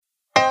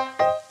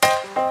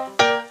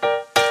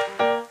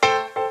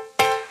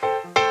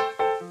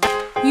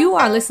You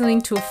are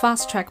listening to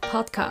Fast Track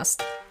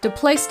Podcast, the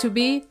place to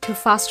be to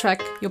fast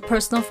track your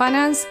personal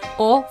finance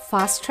or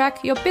fast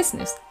track your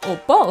business,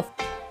 or both,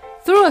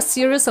 through a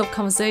series of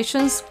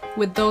conversations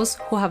with those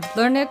who have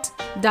learned it,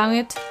 done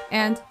it,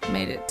 and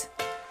made it.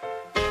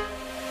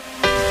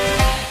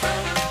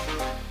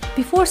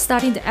 Before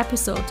starting the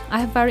episode,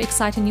 I have very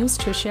exciting news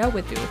to share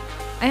with you.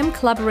 I am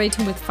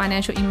collaborating with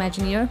financial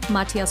Imagineer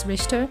Matthias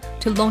Richter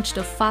to launch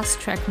the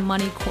Fast Track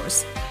Money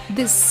course.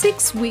 This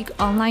 6-week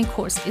online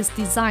course is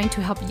designed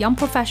to help young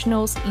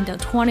professionals in their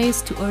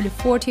 20s to early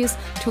 40s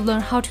to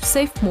learn how to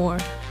save more,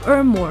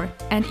 earn more,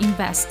 and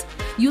invest,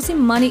 using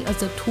money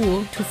as a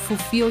tool to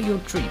fulfill your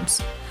dreams.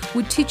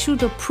 We teach you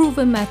the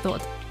proven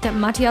method that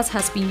Matthias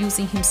has been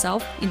using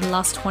himself in the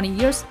last 20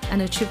 years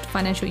and achieved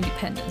financial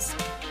independence.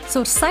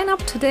 So sign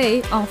up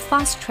today on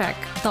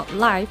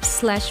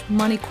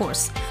fasttrack.live/money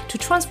course to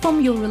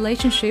transform your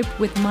relationship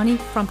with money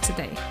from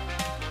today.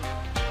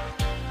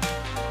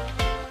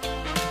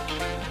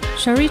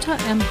 Sharita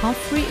M.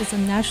 Humphrey is a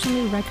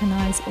nationally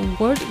recognized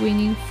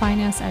award-winning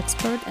finance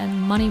expert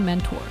and money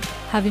mentor.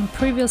 Having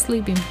previously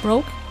been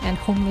broke and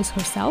homeless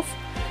herself,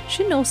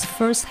 she knows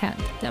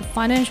firsthand that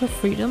financial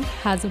freedom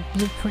has a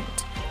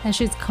blueprint, and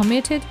she's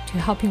committed to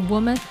helping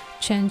women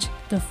change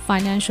the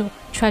financial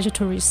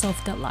trajectories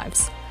of their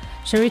lives.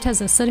 Sharita is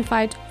a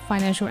certified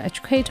financial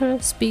educator,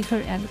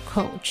 speaker, and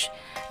coach.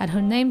 At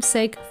her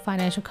namesake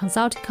financial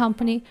consulting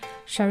company,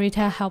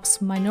 Sharita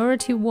helps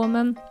minority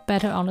women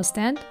better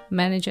understand,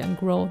 manage, and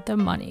grow their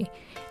money.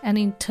 And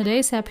in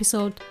today's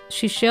episode,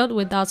 she shared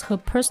with us her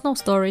personal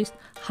stories,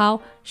 how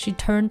she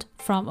turned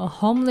from a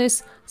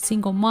homeless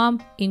single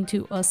mom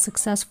into a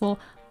successful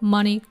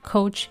money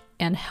coach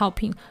and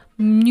helping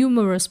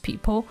numerous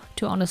people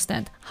to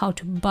understand how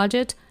to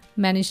budget,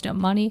 manage their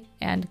money,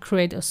 and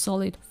create a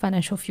solid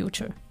financial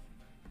future.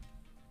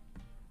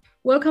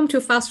 Welcome to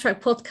Fast Track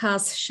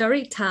Podcast,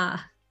 Sharita.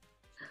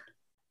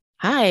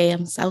 Hi,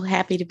 I'm so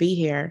happy to be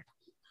here.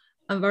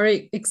 I'm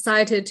very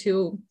excited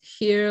to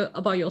hear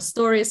about your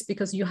stories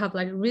because you have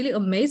like really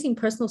amazing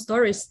personal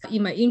stories.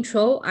 In my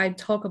intro, I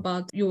talk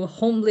about you were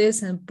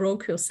homeless and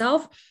broke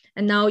yourself,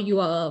 and now you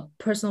are a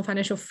personal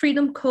financial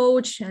freedom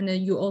coach, and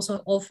then you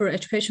also offer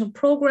educational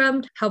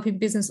program helping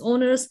business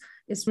owners.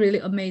 It's really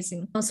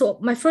amazing. So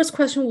my first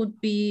question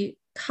would be,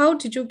 how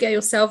did you get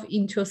yourself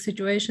into a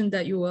situation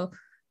that you were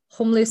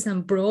homeless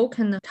and broke,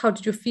 and how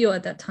did you feel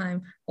at that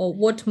time, or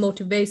what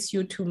motivates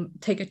you to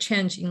take a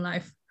change in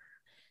life?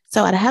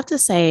 So I'd have to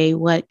say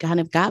what kind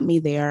of got me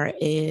there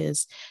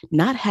is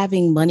not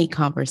having money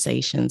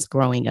conversations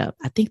growing up.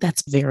 I think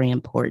that's very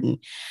important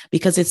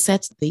because it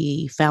sets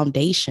the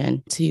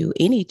foundation to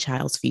any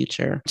child's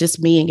future.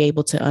 Just being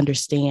able to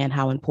understand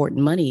how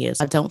important money is.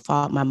 I don't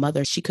fault my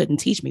mother. She couldn't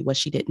teach me what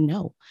she didn't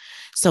know.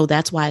 So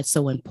that's why it's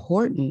so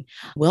important.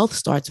 Wealth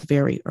starts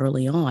very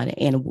early on,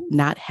 and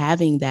not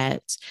having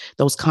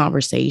those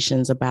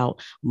conversations about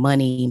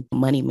money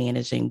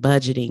managing,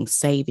 budgeting,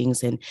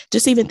 savings, and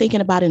just even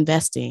thinking about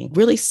investing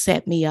really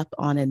set me up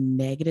on a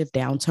negative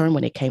downturn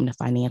when it came to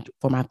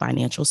my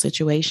financial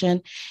situation.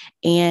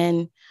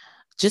 And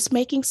just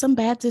making some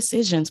bad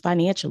decisions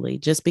financially,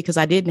 just because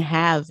I didn't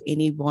have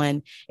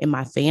anyone in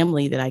my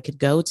family that I could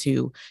go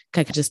to,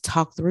 I could just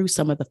talk through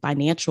some of the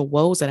financial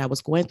woes that I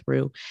was going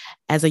through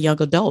as a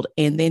young adult.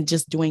 And then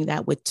just doing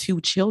that with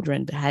 2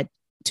 children. I had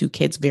 2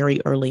 kids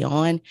very early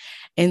on.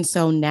 And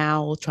so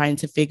now trying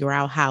to figure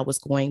out how I was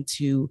going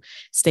to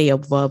stay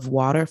above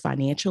water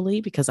financially,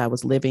 because I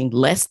was living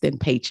less than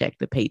paycheck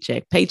to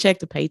paycheck. Paycheck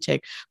to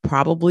paycheck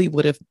probably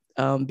would have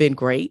been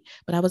great,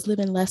 but I was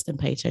living less than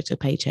paycheck to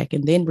paycheck,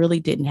 and then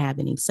really didn't have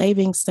any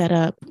savings set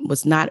up,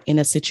 was not in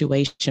a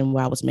situation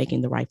where I was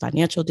making the right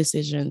financial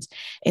decisions.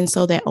 And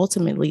so that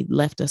ultimately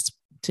left us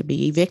to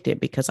be evicted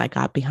because I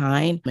got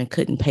behind and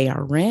couldn't pay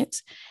our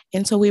rent.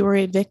 And so we were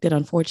evicted,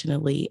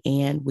 unfortunately,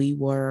 and we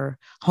were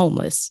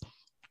homeless.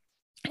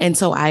 And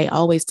so I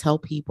always tell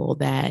people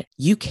that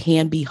you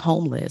can be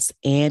homeless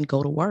and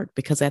go to work,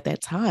 because at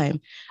that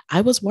time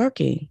I was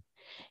working.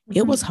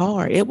 It was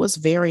hard. It was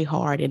very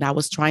hard. And I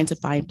was trying to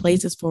find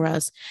places for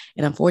us.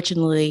 And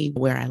unfortunately,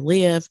 where I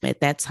live at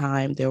that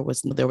time, there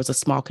was a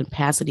small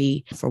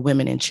capacity for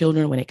women and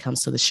children when it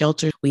comes to the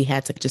shelter. We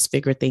had to just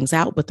figure things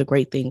out. But the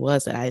great thing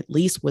was that I at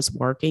least was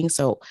working.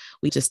 So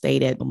we just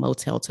stayed at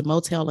motel to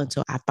motel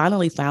until I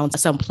finally found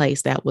some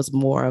place that was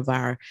more of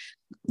our,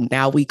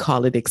 now we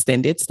call it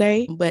extended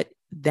stay. But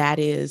that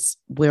is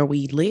where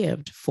we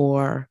lived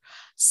for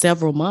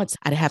several months.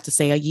 I'd have to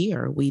say a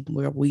year. We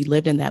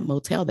lived in that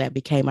motel that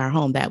became our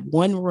home. That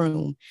one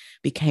room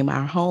became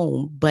our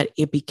home, but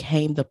it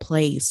became the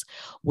place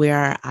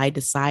where I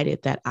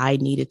decided that I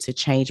needed to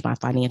change my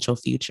financial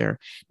future,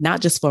 not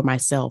just for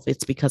myself.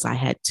 It's because I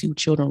had 2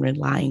 children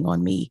relying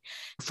on me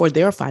for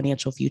their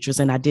financial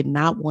futures. And I did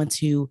not want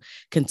to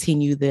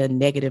continue the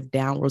negative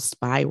downward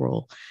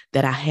spiral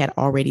that I had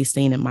already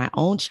seen in my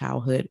own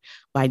childhood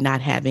by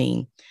not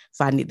having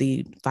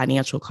the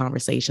financial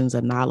conversations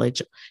and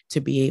knowledge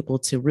to be able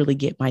to really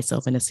get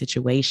myself in a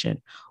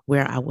situation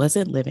where I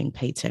wasn't living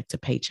paycheck to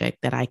paycheck,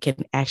 that I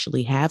can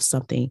actually have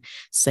something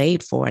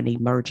saved for an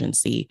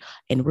emergency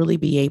and really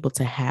be able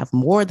to have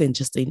more than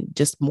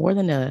just more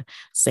than a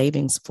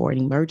savings for an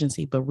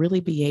emergency, but really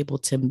be able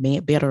to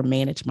better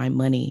manage my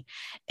money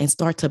and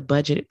start to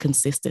budget it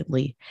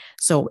consistently.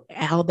 So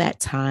all that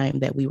time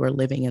that we were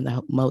living in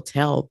the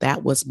motel,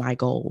 that was my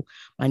goal.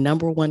 My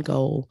number one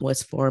goal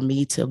was for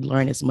me to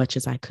learn as much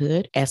as I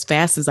could, as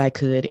fast as I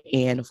could.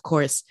 And of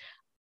course,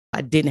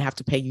 I didn't have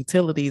to pay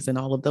utilities and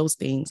all of those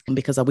things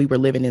because we were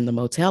living in the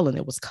motel and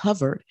it was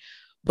covered.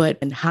 But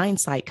in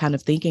hindsight, kind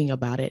of thinking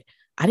about it,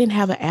 I didn't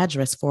have an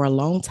address for a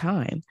long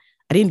time.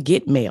 I didn't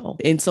get mail.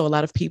 And so a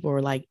lot of people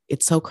were like,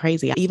 it's so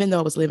crazy. Even though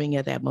I was living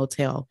at that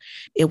motel,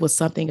 it was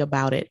something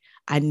about it.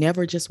 I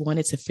never just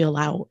wanted to fill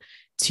out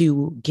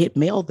to get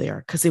mail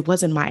there because it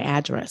wasn't my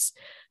address.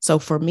 So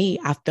for me,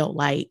 I felt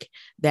like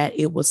that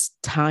it was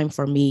time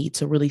for me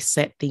to really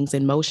set things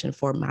in motion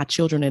for my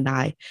children and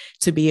I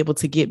to be able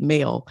to get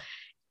mail.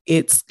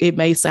 It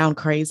may sound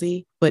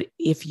crazy, but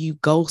if you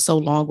go so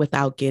long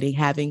without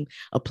having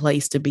a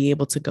place to be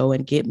able to go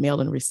and get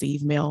mail and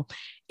receive mail,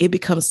 it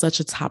becomes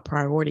such a top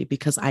priority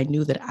because I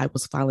knew that I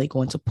was finally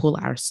going to pull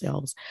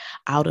ourselves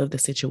out of the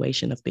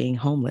situation of being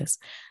homeless.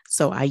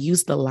 So I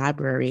used the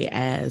library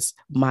as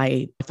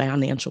my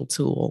financial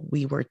tool.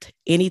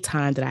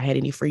 Anytime that I had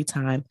any free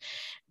time,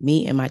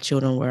 me and my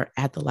children were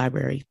at the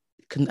library.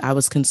 I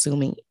was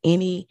consuming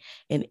any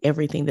and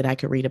everything that I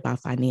could read about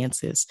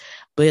finances,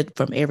 but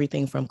from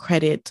everything from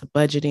credit to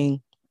budgeting,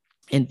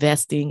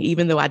 investing.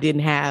 Even though I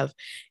didn't have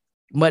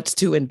much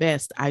to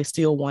invest, I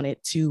still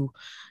wanted to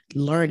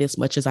learn as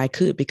much as I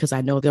could because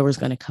I know there was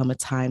going to come a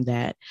time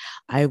that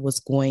I was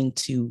going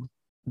to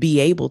be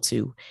able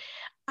to.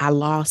 I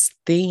lost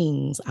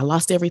things. I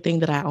lost everything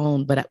that I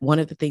owned, but one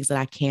of the things that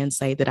I can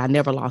say that I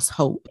never lost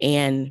hope.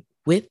 And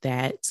with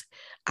that,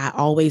 I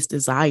always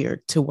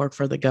desired to work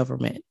for the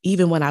government,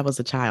 even when I was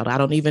a child. I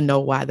don't even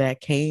know why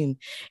that came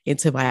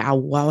into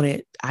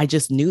I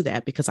just knew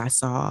that because I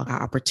saw an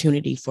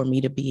opportunity for me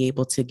to be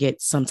able to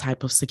get some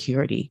type of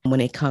security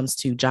when it comes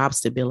to job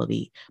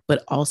stability,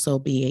 but also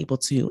be able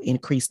to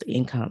increase the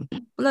income.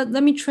 Let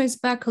me trace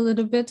back a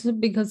little bit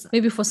because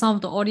maybe for some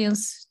of the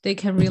audience, they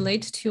can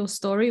relate to your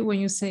story when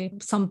you say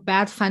some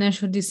bad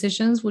financial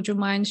decisions. Would you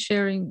mind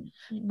sharing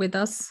with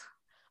us?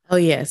 Oh,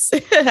 yes.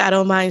 I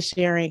don't mind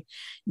sharing.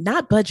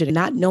 Not budgeting,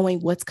 not knowing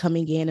what's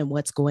coming in and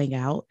what's going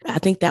out. I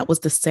think that was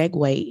the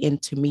segue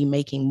into me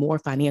making more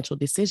financial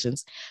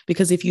decisions,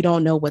 because if you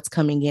don't know what's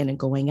coming in and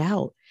going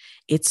out,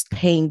 it's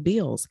paying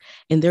bills.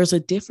 And there's a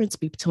difference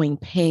between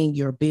paying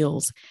your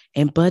bills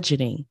and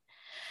budgeting.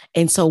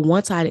 And so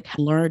once I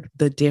learned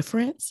the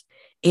difference,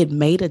 it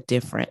made a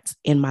difference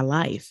in my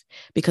life,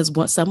 because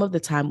some of the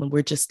time when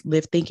we're just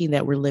thinking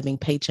that we're living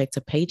paycheck to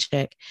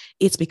paycheck,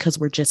 it's because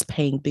we're just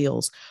paying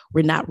bills.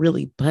 We're not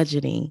really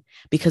budgeting,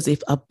 because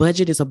if a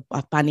budget is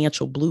a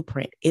financial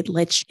blueprint, it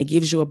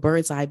gives you a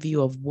bird's eye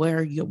view of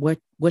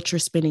what you're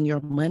spending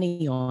your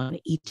money on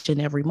each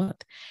and every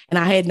month. And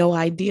I had no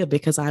idea,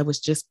 because I was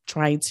just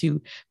trying to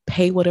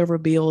pay whatever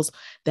bills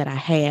that I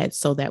had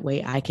so that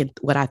way I can,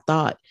 what I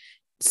thought,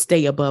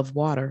 stay above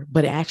water,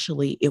 but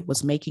actually it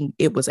was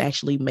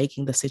actually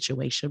making the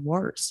situation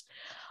worse.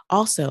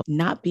 Also,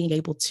 not being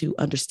able to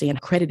understand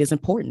credit is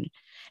important.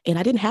 And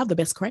I didn't have the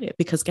best credit,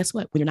 because guess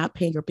what? When you're not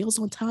paying your bills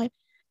on time,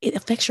 it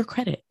affects your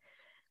credit,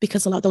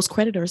 because a lot of those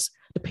creditors,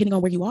 depending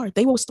on where you are,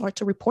 they will start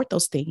to report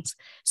those things.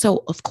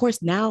 So of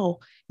course, now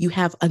you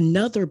have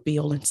another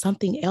bill and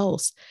something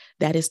else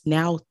that is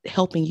now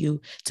helping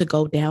you to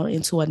go down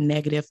into a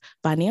negative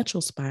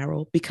financial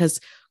spiral, because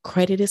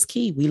credit is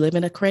key. We live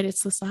in a credit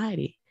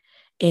society.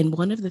 And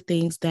one of the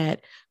things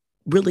that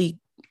really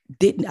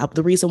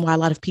the reason why a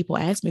lot of people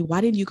ask me, why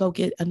didn't you go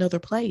get another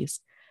place?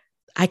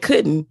 I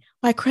couldn't.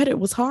 My credit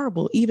was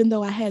horrible, even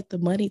though I had the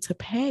money to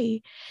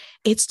pay.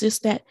 It's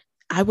just that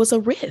I was a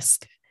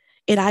risk.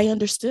 And I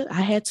understood.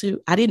 I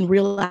didn't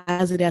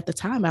realize it at the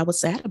time. I was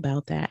sad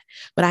about that.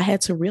 But I had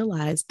to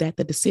realize that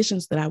the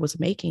decisions that I was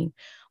making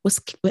was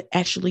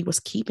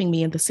keeping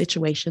me in the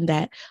situation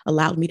that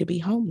allowed me to be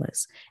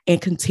homeless,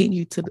 and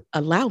continued to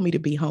allow me to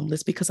be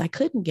homeless, because I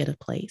couldn't get a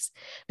place,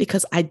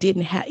 because I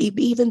didn't have,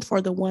 even for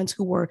the ones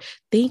who were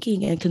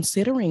thinking and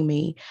considering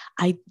me,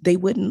 they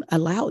wouldn't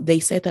allow.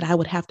 They said that I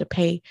would have to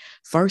pay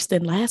first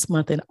and last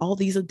month and all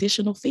these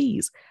additional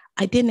fees.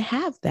 I didn't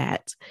have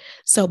that.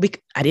 So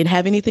I didn't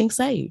have anything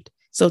saved.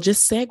 So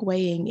just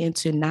segueing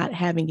into not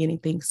having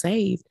anything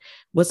saved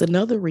was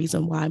another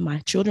reason why my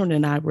children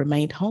and I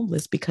remained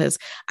homeless, because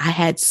I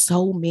had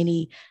so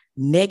many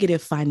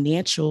negative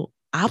financial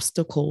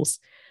obstacles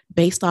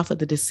based off of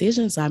the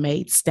decisions I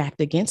made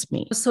stacked against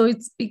me. So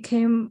it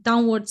became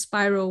downward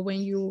spiral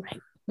when you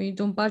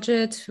don't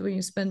budget, when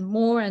you spend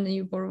more and then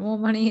you borrow more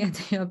money and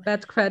you have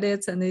bad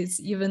credits, and it's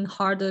even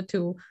harder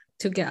to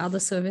get other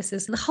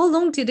services. How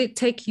long did it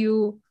take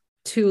you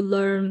to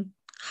learn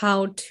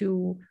how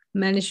to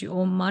manage your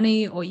own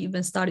money, or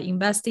even start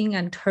investing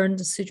and turn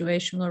the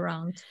situation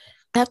around?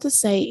 I have to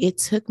say it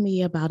took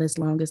me about as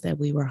long as that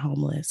we were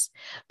homeless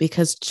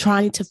because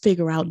trying to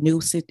figure out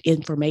new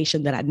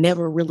information that I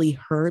never really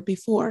heard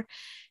before,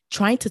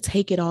 trying to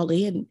take it all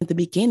in at the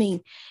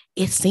beginning,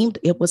 it seemed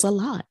it was a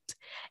lot.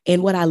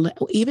 And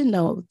even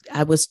though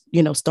I was,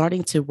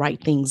 starting to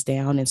write things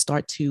down and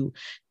start to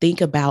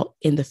think about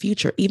in the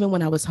future, even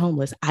when I was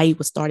homeless, I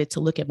was started to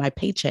look at my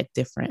paycheck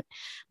different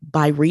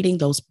by reading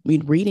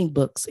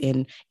books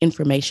and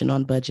information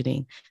on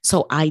budgeting.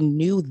 So I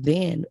knew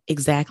then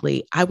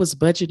exactly I was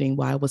budgeting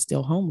while I was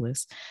still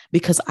homeless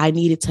because I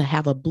needed to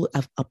have a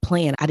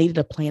plan. I needed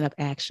a plan of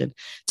action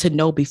to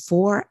know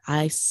before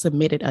I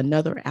submitted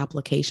another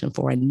application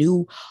for a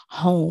new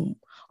home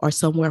or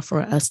somewhere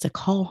for us to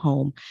call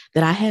home,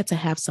 that I had to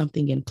have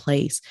something in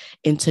place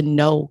and to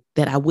know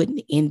that I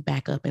wouldn't end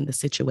back up in the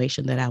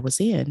situation that I was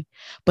in.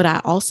 But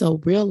I also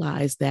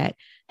realized that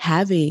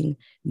having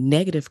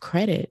negative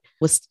credit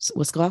was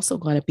also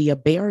going to be a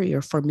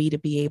barrier for me to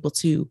be able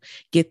to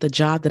get the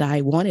job that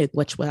I wanted,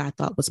 which what I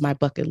thought was my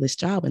bucket list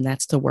job, and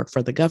that's to work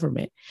for the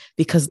government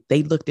because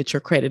they looked at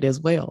your credit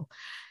as well.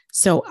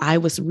 So I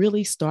was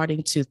really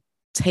starting to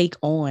take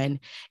on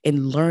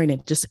and learn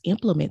and just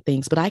implement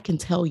things. But I can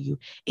tell you,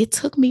 it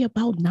took me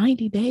about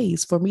 90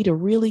 days for me to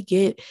really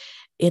get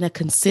in a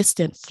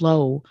consistent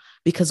flow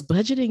because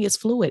budgeting is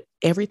fluid.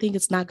 Everything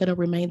is not going to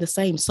remain the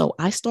same. So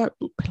I start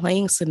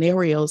playing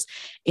scenarios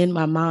in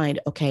my mind.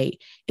 Okay,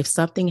 if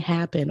something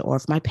happened, or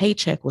if my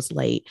paycheck was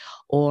late,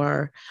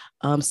 or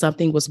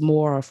something was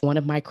more, or if one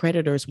of my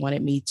creditors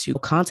wanted me to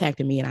contact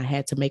me and I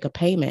had to make a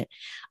payment,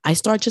 I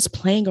start just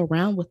playing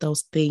around with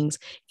those things,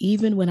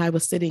 even when I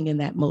was sitting in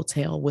that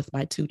motel with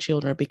my two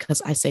children,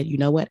 because I said, you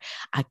know what,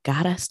 I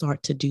gotta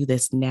start to do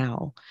this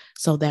now.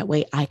 So that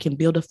way I can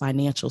build a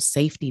financial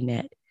safety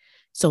net.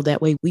 So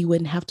that way we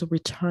wouldn't have to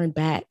return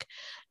back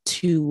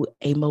to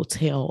a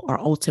motel or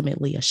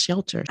ultimately a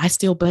shelter. I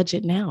still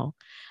budget now.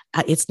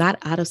 It's not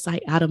out of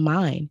sight, out of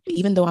mind.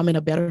 Even though I'm in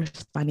a better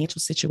financial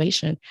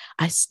situation,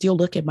 I still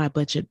look at my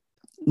budget.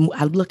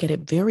 I look at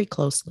it very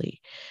closely.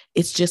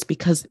 It's just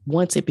because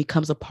once it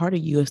becomes a part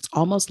of you, it's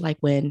almost like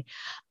when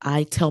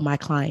I tell my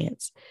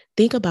clients,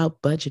 think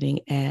about budgeting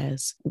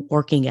as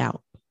working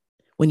out.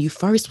 When you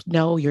first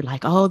know, you're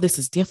like, oh, this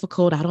is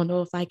difficult. I don't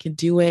know if I can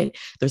do it.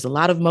 There's a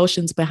lot of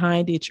emotions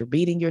behind it. You're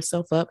beating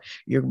yourself up.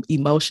 You're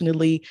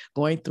emotionally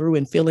going through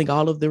and feeling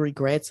all of the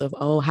regrets of,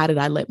 oh, how did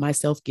I let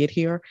myself get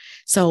here?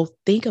 So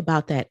think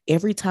about that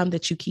every time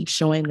that you keep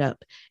showing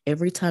up,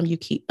 every time you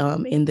keep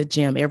in the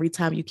gym, every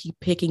time you keep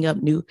picking up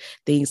new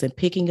things and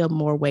picking up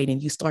more weight,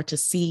 and you start to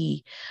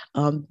see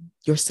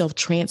yourself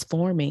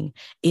transforming.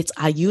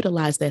 I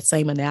utilize that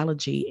same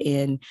analogy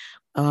in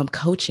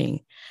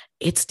coaching.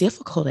 It's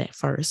difficult at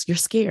first. You're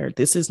scared.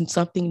 This isn't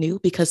something new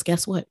because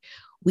guess what?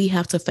 We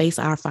have to face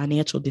our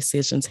financial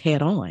decisions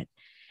head on.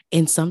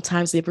 And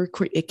sometimes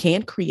it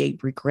can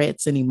create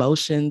regrets and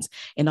emotions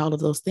and all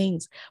of those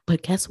things.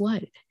 But guess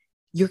what?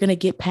 You're going to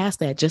get past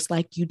that just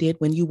like you did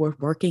when you were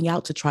working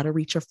out to try to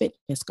reach your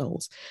fitness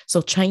goals.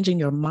 So changing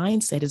your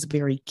mindset is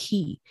very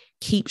key.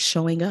 Keep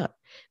showing up.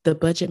 The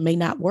budget may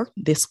not work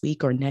this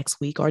week or next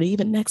week or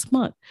even next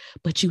month,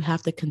 but you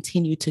have to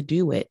continue to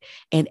do it.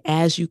 And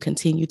as you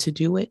continue to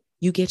do it,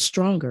 you get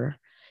stronger,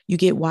 you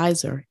get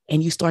wiser,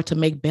 and you start to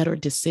make better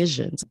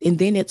decisions. And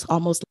then it's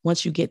almost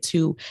once you get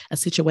to a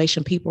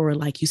situation, people are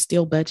like, you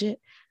still budget?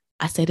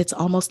 I said, it's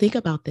almost, think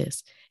about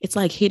this. It's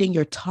like hitting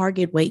your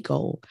target weight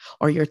goal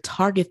or your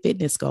target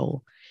fitness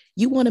goal.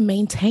 You want to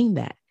maintain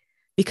that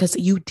because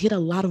you did a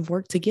lot of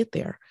work to get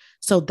there.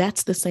 So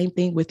that's the same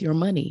thing with your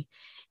money.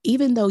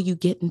 Even though you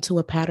get into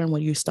a pattern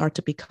where you start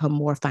to become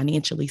more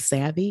financially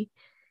savvy,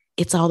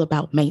 it's all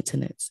about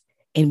maintenance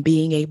and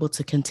being able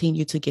to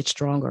continue to get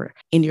stronger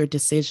in your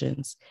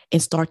decisions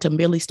and start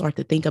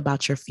to think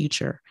about your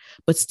future,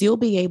 but still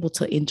be able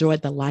to enjoy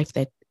the life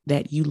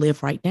that you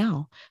live right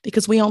now,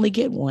 because we only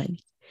get one.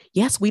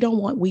 Yes, we don't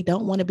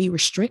want to be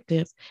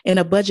restrictive, and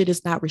a budget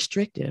is not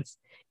restrictive.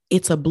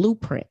 It's a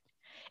blueprint.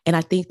 And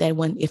I think that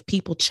if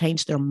people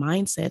change their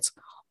mindsets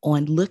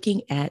on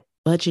looking at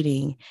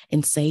budgeting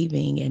and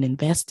saving and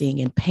investing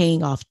and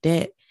paying off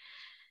debt,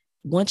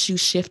 once you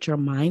shift your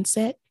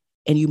mindset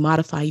and you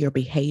modify your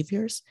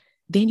behaviors,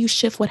 then you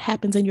shift what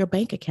happens in your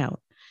bank account.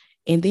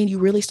 And then you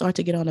really start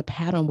to get on a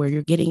pattern where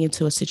you're getting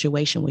into a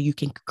situation where you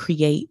can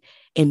create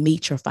and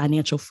meet your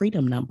financial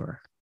freedom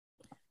number.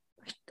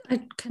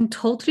 I can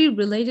totally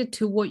relate it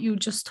to what you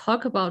just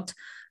talked about,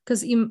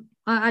 because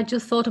I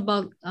just thought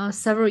about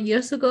several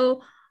years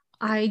ago,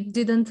 I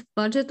didn't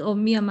budget, or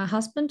me and my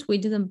husband, we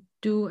didn't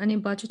do any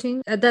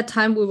budgeting. At that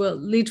time, we were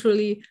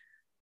literally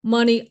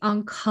money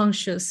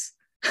unconscious.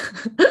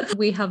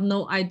 We have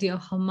no idea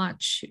how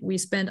much we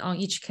spend on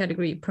each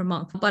category per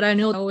month. But I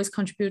know I always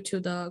contribute to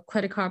the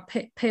credit card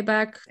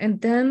payback. And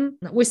then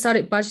we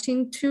started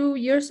budgeting 2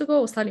 years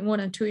ago, slightly more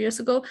than 2 years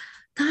ago.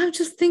 Now I'm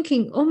just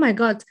thinking, oh my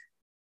God,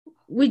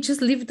 we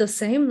just live the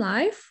same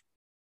life.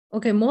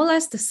 Okay, more or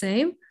less the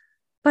same.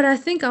 But I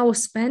think our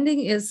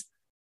spending is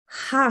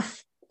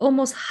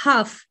almost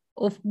half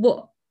of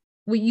what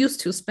we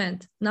used to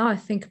spend. Now I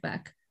think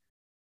back.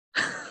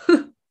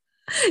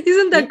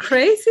 Isn't that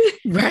crazy?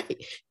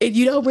 Right. And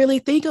you don't really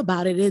think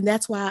about it. And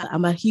that's why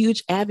I'm a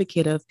huge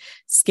advocate of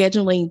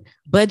scheduling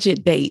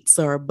budget dates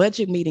or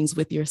budget meetings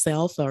with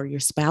yourself or your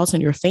spouse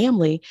and your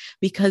family,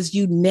 because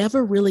you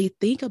never really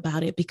think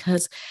about it.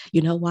 Because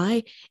you know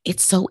why?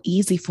 It's so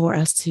easy for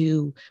us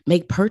to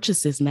make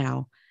purchases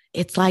now.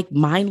 It's like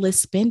mindless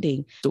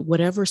spending.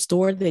 Whatever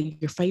store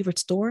your favorite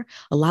store,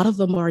 a lot of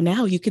them are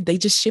now, they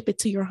just ship it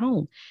to your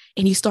home.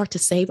 And we start to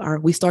save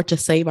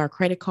our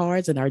credit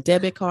cards and our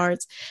debit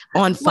cards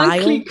on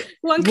file.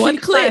 One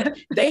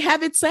click. They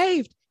have it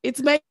saved.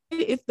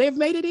 They've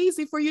made it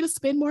easy for you to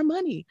spend more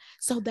money.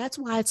 So that's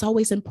why it's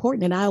always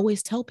important. And I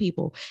always tell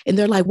people, and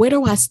they're like, where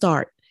do I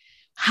start?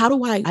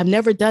 I've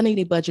never done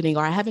any budgeting,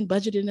 or I haven't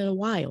budgeted in a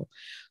while.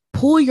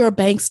 Pull your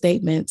bank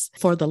statements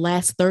for the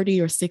last 30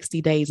 or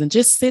 60 days and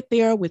just sit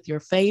there with your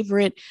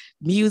favorite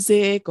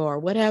music or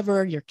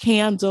whatever, your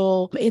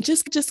candle, and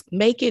just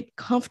make it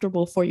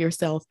comfortable for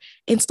yourself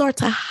and start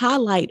to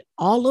highlight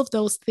all of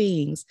those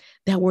things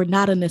that were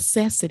not a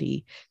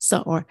necessity.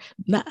 Or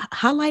not,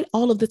 highlight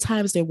all of the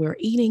times that we're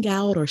eating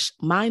out or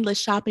mindless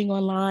shopping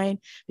online,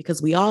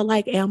 because we all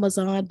like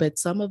Amazon, but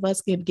some of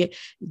us can get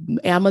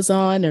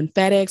Amazon and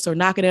FedEx or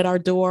knocking at our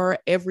door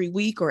every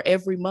week or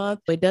every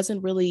month. But it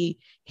doesn't really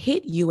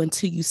hit you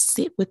until you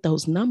sit with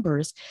those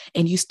numbers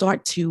and you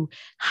start to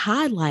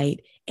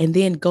highlight and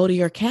then go to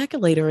your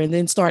calculator and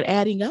then start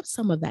adding up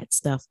some of that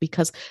stuff.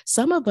 Because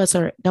some of us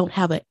don't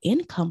have an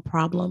income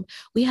problem.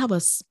 We have a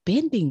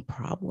spending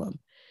problem.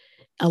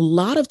 A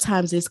lot of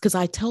times it's because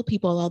I tell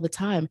people all the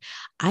time,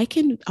 I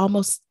can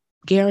almost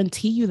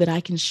guarantee you that I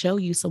can show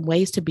you some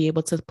ways to be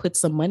able to put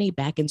some money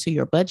back into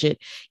your budget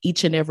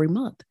each and every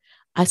month.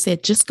 I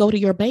said, just go to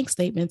your bank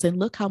statements and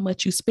look how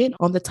much you spent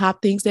on the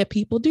top things that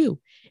people do: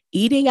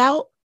 eating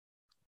out,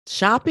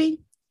 shopping,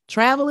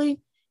 traveling,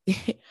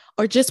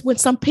 or just when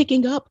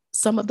picking up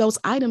some of those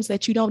items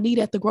that you don't need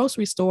at the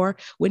grocery store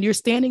when you're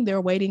standing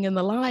there waiting in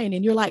the line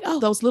and you're like, oh,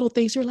 those little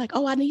things, you're like,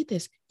 oh, I need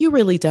this. You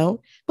really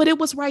don't, but it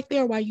was right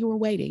there while you were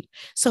waiting.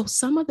 So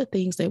some of the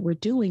things that we're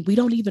doing, we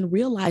don't even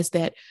realize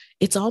that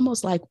it's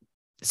almost like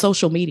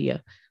social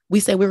media. We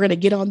say we're going to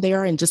get on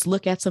there and just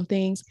look at some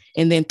things,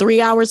 and then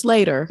 3 hours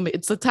later,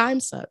 it's a time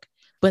suck.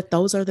 But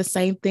those are the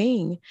same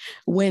thing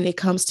when it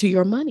comes to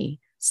your money.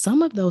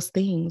 Some of those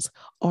things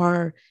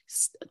are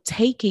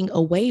taking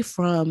away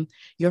from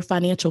your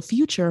financial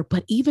future,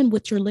 but even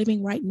what you're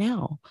living right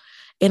now.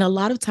 And a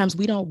lot of times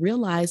we don't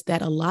realize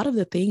that a lot of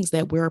the things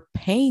that we're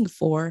paying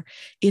for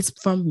is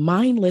from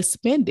mindless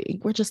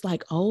spending. We're just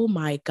like, oh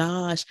my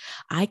gosh,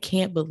 I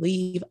can't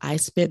believe I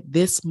spent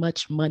this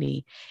much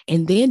money.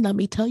 And then let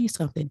me tell you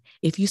something.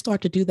 If you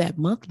start to do that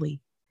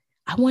monthly,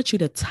 I want you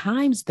to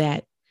times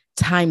that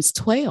times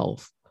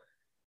 12,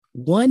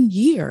 1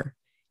 year.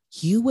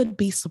 You would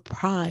be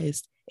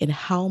surprised in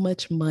how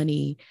much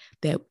money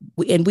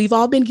and we've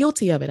all been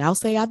guilty of it. I'll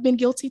say I've been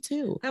guilty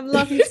too. I'm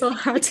laughing so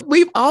hard.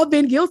 We've all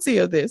been guilty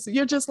of this.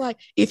 You're just like,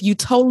 if you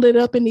total it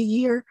up in a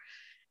year,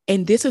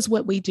 and this is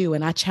what we do.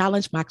 And I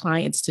challenge my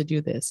clients to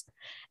do this.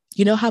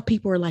 You know how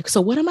people are like,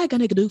 so what am I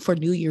going to do for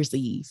New Year's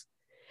Eve?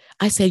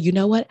 I say, you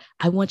know what?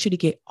 I want you to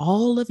get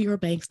all of your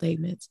bank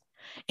statements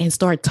and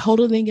start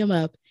totaling them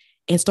up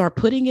and start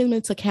putting them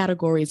into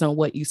categories on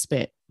what you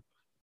spent.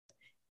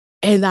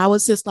 And I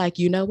was just like,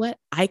 you know what?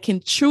 I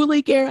can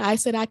truly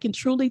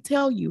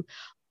tell you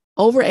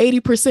over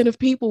 80% of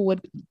people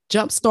would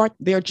jumpstart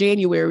their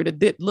January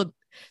to look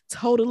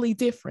totally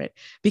different,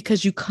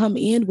 because you come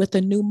in with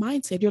a new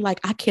mindset. You're like,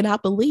 I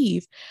cannot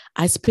believe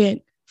I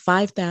spent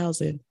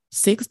 $5,000,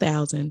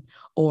 $6,000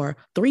 or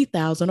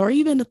 $3,000 or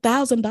even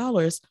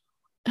 $1,000.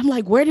 I'm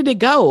like, where did it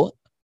go?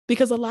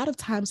 Because a lot of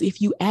times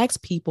if you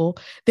ask people,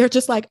 they're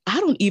just like,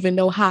 I don't even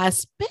know how I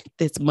spent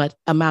this much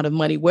amount of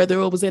money, whether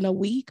it was in a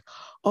week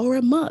or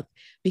a month,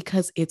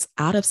 because it's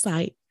out of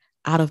sight,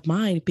 out of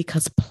mind,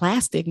 because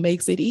plastic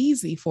makes it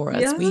easy for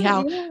us. We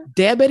have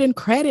debit and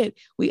credit.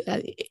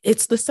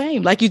 It's the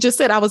same. Like you just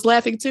said, I was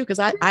laughing too, because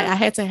I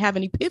had to have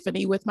an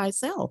epiphany with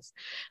myself.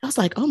 I was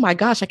like, oh my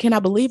gosh, I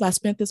cannot believe I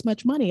spent this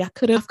much money. I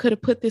could have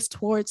put this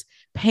towards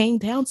paying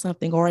down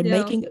something or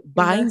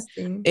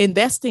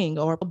investing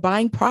or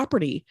buying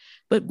property.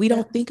 But we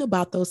don't think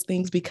about those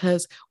things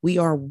because we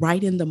are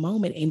right in the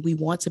moment and we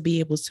want to be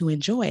able to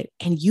enjoy it.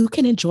 And you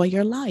can enjoy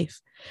your life.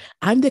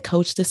 I'm the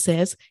coach that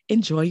says,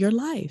 enjoy your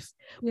life,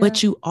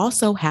 but you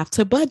also have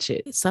to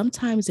budget.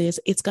 Sometimes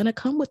it's going to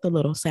come with a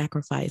little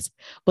sacrifice,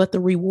 but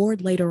the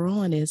reward later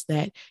on is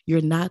that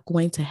you're not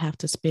going to have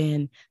to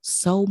spend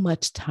so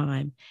much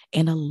time.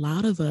 And a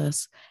lot of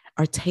us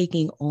are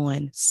taking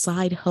on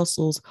side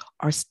hustles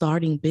or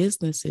starting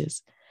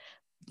businesses,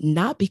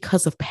 not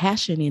because of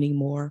passion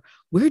anymore.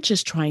 We're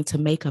just trying to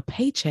make a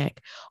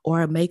paycheck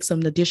or make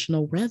some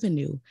additional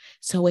revenue.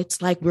 So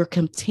it's like we're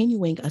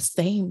continuing a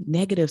same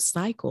negative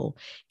cycle,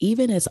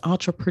 even as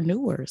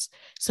entrepreneurs.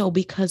 So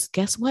because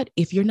guess what?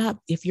 If you're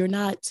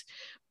not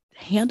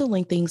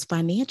handling things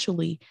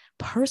financially,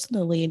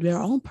 personally, in your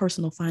own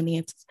personal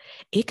finances,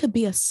 it could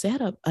be a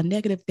setup, a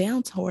negative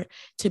downside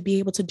to be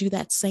able to do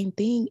that same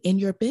thing in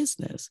your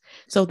business.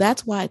 So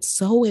that's why it's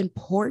so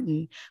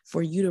important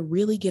for you to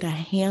really get a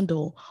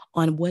handle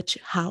on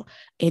how,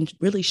 and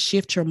really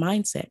shift your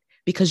mindset,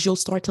 because you'll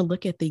start to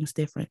look at things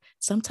different.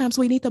 Sometimes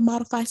we need to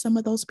modify some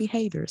of those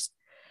behaviors.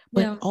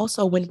 But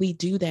also when we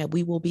do that,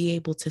 we will be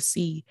able to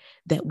see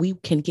that we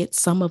can get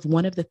some of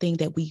one of the things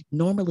that we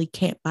normally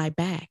can't buy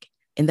back.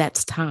 And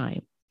that's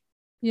time.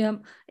 Yeah.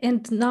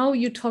 And now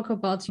you talk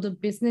about the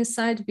business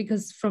side,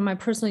 because from my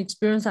personal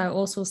experience, I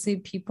also see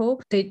people,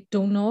 they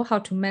don't know how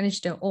to manage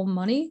their own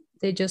money.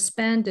 They just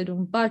spend, they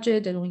don't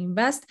budget, they don't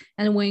invest.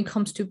 And when it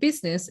comes to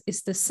business,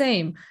 it's the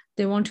same.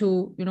 They want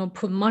to,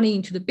 put money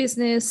into the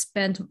business,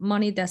 spend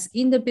money that's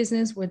in the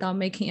business without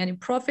making any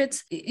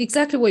profits.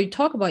 Exactly what you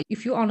talk about.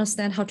 If you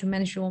understand how to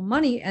manage your own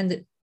money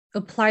and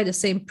apply the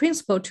same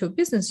principle to a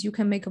business, you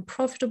can make a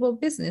profitable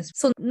business.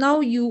 So now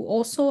you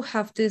also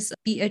have this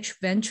BH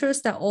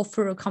Ventures that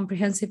offer a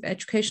comprehensive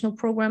educational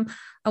program.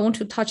 I want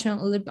to touch on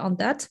a little bit on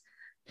that.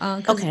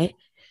 Okay.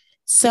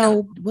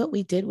 So what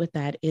we did with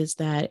that is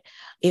that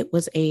it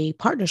was a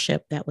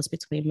partnership that was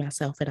between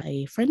myself and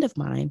a friend of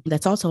mine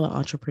that's also an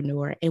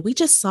entrepreneur. And we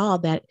just saw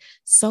that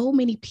so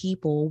many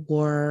people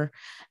were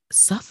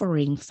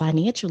suffering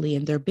financially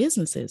in their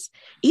businesses.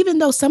 Even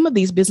though some of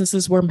these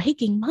businesses were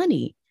making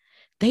money,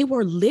 they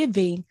were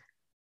living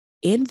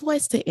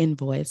invoice to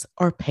invoice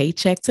or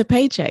paycheck to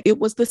paycheck. It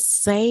was the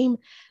same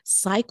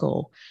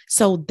cycle.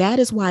 So that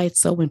is why it's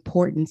so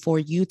important for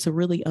you to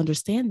really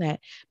understand that,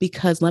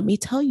 because let me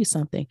tell you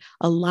something,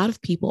 a lot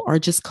of people are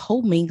just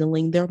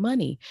commingling their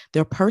money,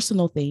 their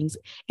personal things,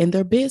 and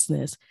their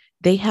business.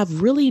 They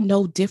have really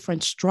no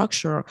different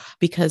structure,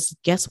 because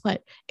guess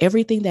what?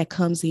 Everything that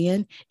comes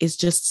in is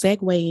just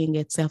segueing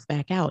itself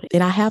back out.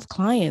 And I have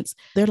clients,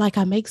 they're like,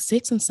 I make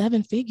 6 and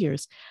 7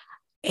 figures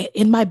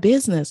in my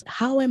business.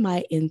 How am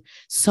I in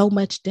so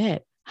much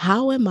debt?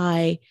 How am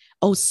I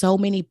so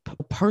many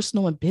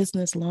personal and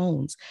business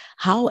loans?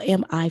 How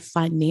am I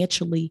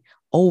financially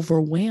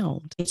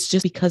overwhelmed? It's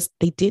just because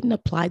they didn't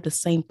apply the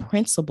same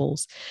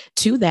principles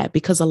to that.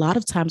 Because a lot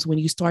of times when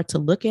you start to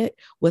look at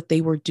what they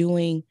were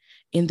doing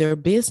in their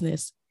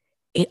business,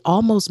 it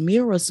almost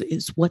mirrors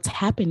is what's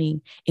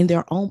happening in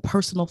their own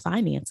personal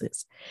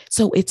finances.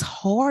 So it's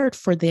hard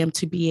for them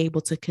to be able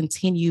to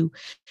continue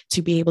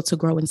to be able to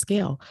grow and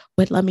scale.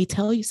 But let me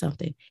tell you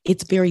something,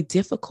 it's very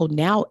difficult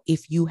now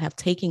if you have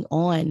taken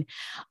on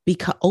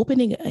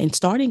opening and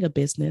starting a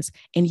business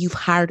and you've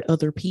hired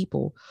other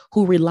people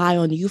who rely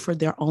on you for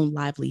their own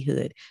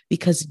livelihood.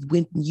 Because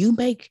when you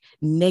make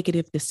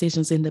negative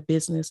decisions in the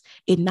business,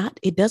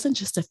 it doesn't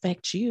just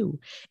affect you,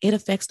 it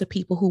affects the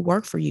people who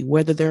work for you,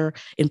 whether they're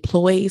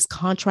employees,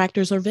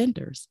 contractors, or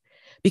vendors,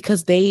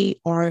 because they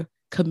are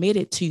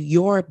committed to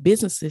your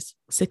business's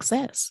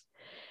success.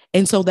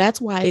 And so that's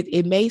why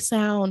it may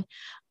sound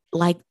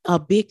like a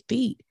big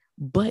feat,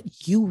 but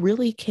you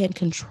really can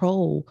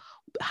control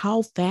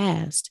how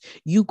fast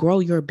you grow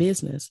your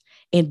business.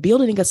 And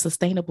building a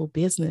sustainable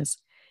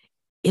business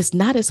is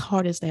not as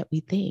hard as that we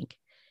think.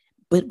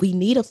 But we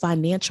need a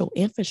financial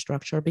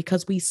infrastructure,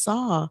 because we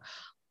saw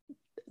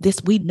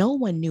this, no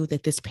one knew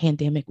that this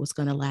pandemic was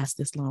going to last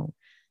this long.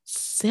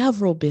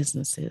 Several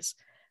businesses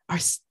are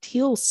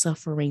still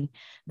suffering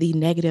the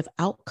negative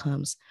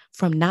outcomes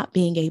from not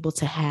being able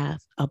to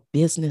have a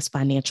business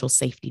financial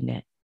safety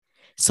net.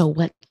 So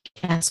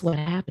guess what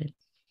happened?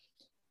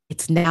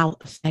 It's now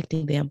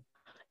affecting them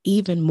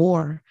even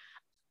more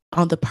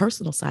on the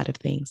personal side of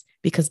things,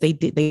 because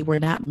they were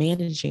not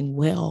managing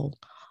well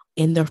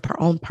in their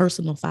own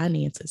personal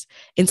finances.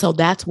 And so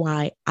that's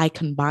why I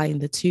combine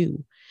the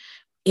two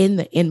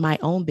in my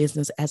own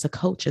business as a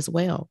coach as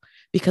well,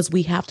 because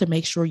we have to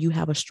make sure you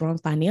have a strong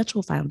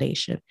financial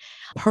foundation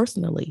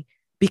personally,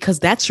 because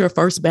that's your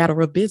first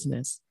battle of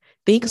business.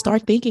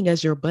 Start thinking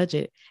as your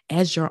budget,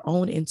 as your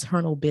own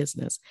internal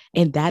business.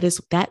 And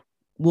that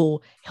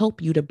will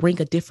help you to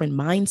bring a different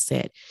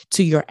mindset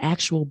to your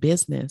actual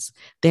business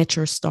that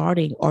you're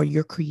starting or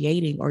you're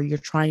creating or you're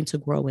trying to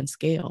grow and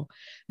scale.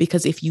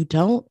 Because if you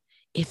don't,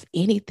 if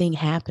anything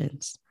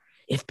happens,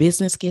 if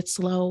business gets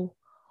slow,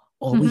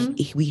 or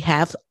we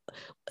have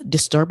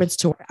disturbance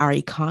to our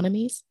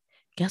economies,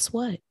 guess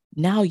what?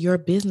 Now your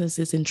business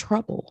is in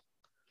trouble,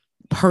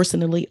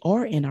 personally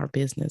or in our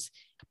business.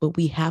 But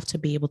we have to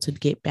be able to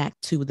get back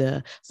to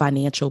the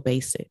financial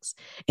basics,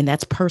 and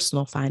that's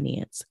personal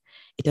finance.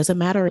 It doesn't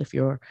matter if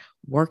you're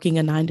working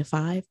a 9 to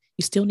 5,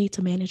 you still need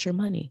to manage your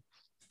money.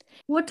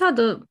 What are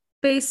the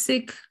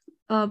basic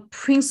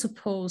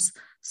principles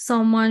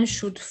someone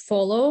should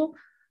follow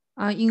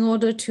in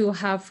order to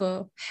have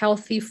a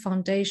healthy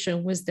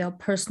foundation with their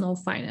personal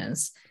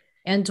finance?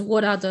 And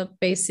what are the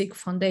basic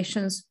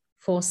foundations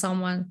for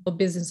someone, a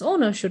business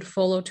owner, should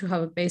follow to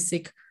have a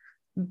basic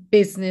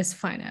business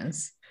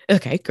finance?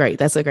 Okay, great.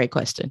 That's a great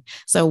question.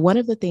 So one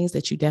of the things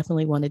that you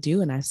definitely want to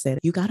do, and I said,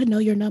 you got to know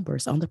your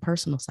numbers on the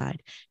personal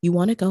side. You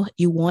want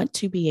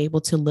to be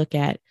able to look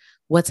at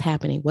what's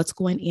happening, what's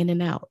going in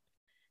and out.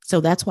 So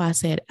that's why I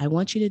said, I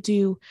want you to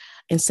do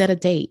and set a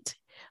date,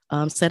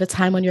 set a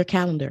time on your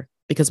calendar,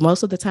 because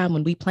most of the time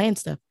when we plan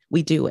stuff,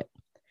 we do it.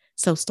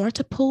 So start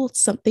to pull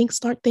something,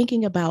 start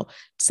thinking about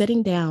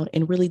sitting down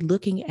and really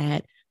looking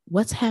at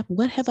what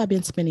have I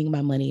been spending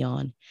my money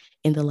on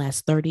in the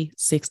last 30,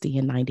 60,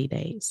 and 90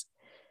 days.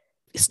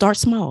 Start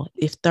small.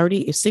 If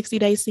 60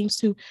 days seems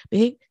too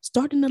big,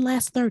 start in the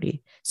last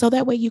 30. So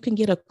that way you can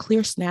get a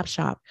clear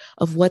snapshot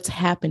of what's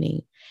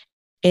happening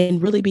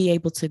and really be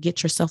able to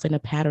get yourself in a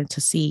pattern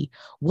to see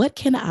what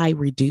can I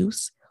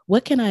reduce?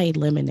 What can I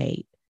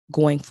eliminate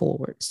going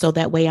forward? So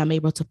that way I'm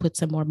able to put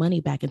some more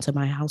money back into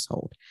my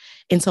household.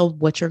 And so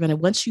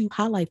once you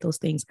highlight those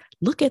things,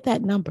 look at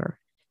that number,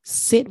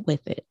 sit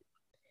with it,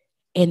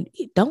 and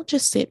don't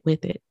just sit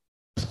with it.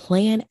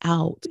 Plan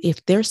out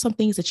if there's some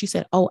things that you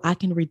said, oh, I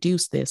can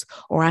reduce this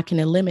or I can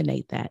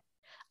eliminate that.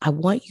 I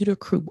want you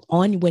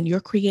to when you're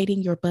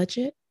creating your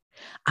budget,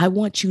 I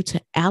want you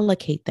to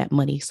allocate that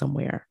money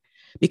somewhere.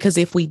 Because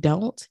if we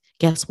don't,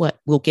 guess what?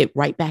 We'll get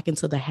right back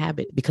into the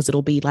habit because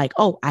it'll be like,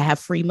 oh, I have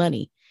free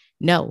money.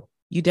 No,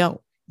 you don't.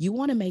 You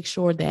want to make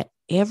sure that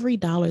every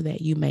dollar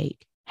that you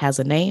make has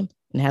a name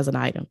and has an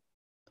item.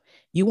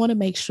 You want to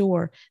make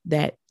sure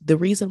that the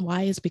reason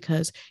why is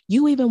because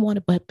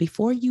but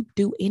before you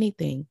do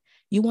anything,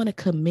 you want to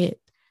commit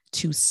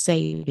to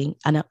saving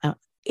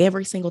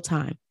every single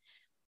time.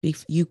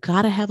 You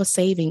got to have a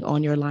saving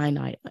on your line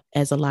item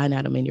as a line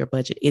item in your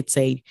budget. It's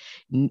a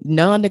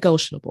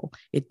non-negotiable.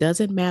 It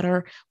doesn't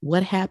matter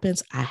what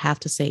happens. I have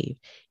to save,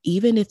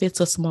 even if it's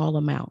a small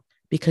amount,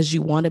 because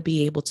you want to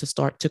be able to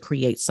start to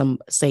create some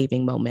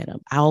saving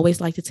momentum. I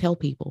always like to tell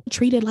people,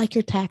 treat it like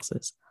your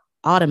taxes,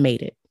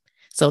 automate it.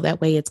 So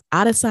that way it's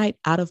out of sight,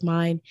 out of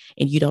mind,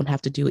 and you don't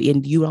have to do it.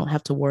 And you don't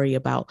have to worry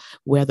about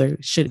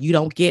you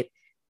don't get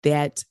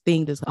that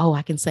thing that's, oh,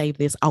 I can save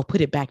this. I'll put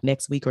it back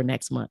next week or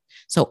next month.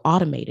 So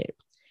automate it.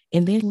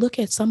 And then look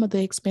at some of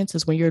the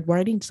expenses when you're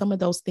writing some of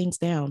those things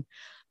down.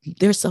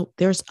 There's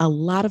a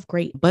lot of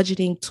great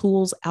budgeting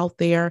tools out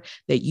there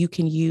that you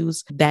can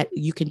use, that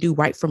you can do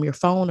right from your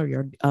phone or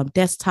your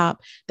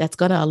desktop, that's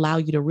going to allow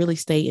you to really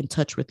stay in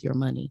touch with your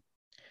money.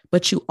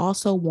 But you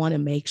also want to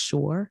make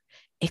sure,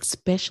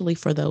 especially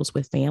for those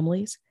with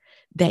families,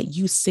 that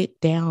you sit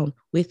down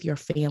with your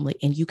family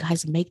and you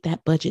guys make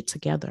that budget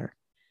together,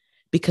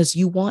 because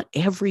you want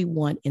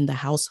everyone in the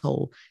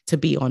household to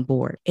be on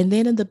board. And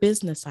then in the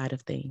business side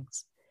of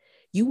things,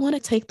 you want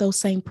to take those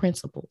same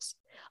principles.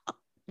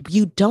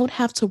 You don't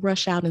have to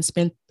rush out and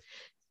spend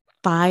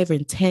 $5,000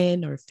 and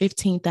 $10,000 or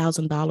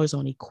 $15,000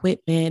 on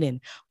equipment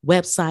and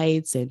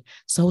websites and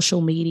social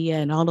media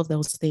and all of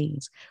those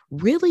things.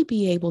 Really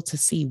be able to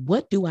see,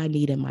 what do I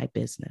need in my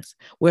business?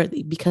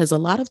 Because a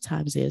lot of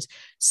times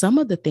some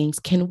of the things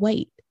can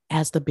wait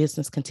as the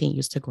business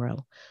continues to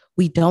grow.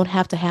 We don't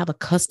have to have a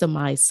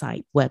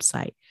customized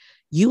website.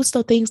 Use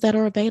the things that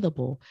are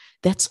available.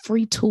 That's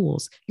free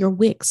tools. Your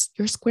Wix,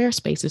 your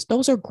Squarespaces,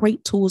 those are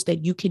great tools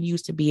that you can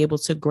use to be able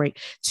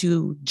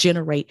to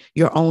generate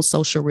your own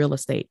social real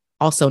estate,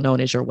 also known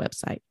as your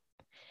website.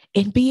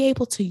 And be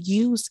able to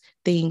use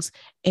things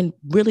and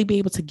really be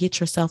able to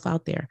get yourself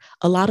out there.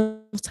 A lot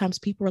of times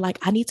people are like,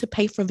 I need to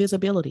pay for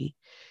visibility.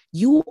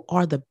 You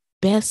are the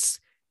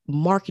best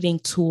marketing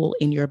tool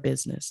in your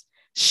business.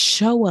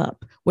 Show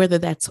up, whether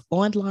that's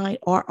online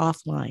or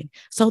offline,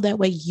 so that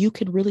way you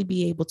can really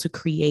be able to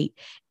create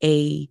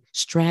a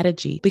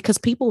strategy, because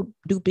people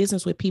do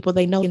business with people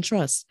they know and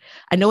trust.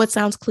 I know it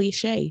sounds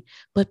cliche,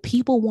 but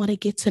people want to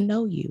get to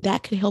know you.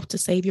 That could help to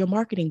save your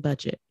marketing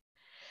budget.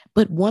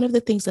 But one of the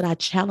things that I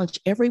challenge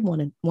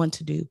everyone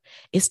to do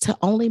is to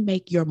only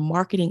make your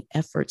marketing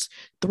efforts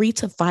 3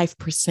 to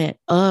 5%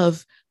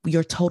 of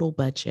your total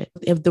budget,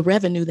 of the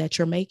revenue that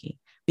you're making.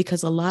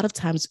 Because a lot of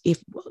times,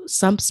 if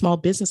some small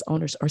business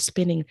owners are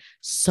spending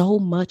so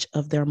much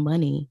of their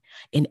money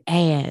in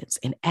ads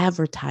and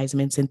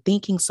advertisements and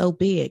thinking so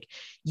big,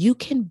 you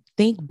can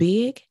think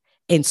big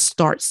and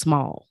start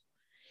small.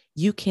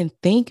 You can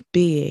think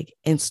big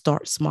and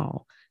start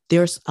small.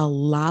 There's a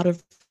lot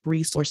of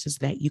resources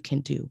that you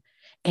can do,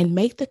 and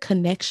make the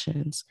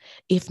connections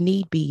if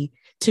need be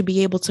to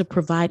be able to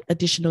provide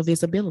additional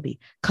visibility.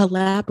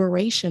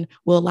 Collaboration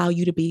will allow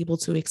you to be able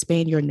to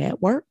expand your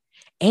network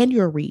and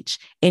your reach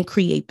and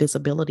create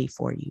visibility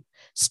for you.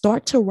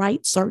 Start to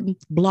write certain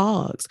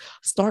blogs.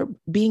 Start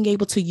being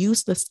able to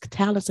use the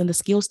talents and the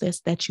skill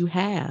sets that you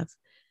have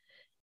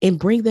and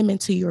bring them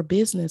into your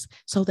business,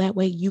 so that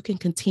way you can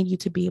continue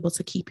to be able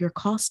to keep your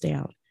costs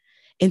down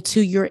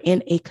until you're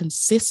in a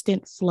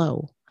consistent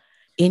flow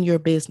in your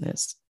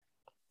business.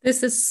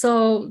 This is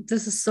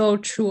so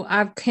true.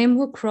 I've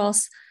came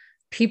across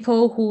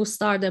people who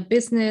start a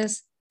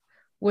business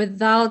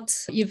without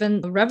even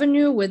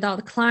revenue,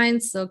 without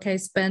clients,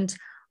 spend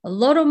a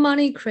lot of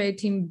money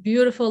creating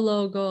beautiful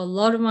logo, a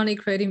lot of money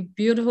creating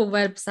beautiful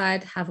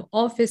website, have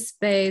office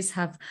space,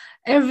 have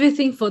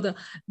everything for the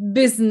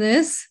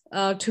business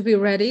to be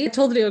ready. I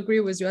totally agree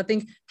with you. I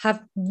think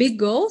have big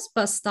goals,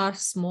 but start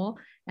small.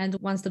 And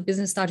once the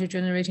business started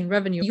generating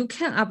revenue, you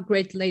can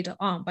upgrade later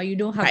on, but you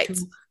don't have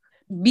to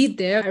be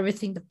there,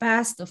 everything the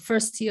best, the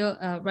first year,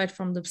 right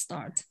from the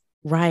start.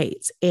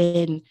 Right.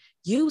 And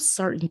use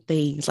certain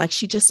things like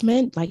she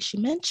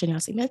mentioned,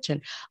 as he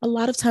mentioned, a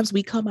lot of times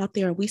we come out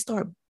there and we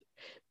start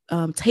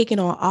taking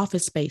on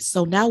office space.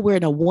 So now we're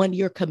in a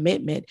 1-year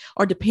commitment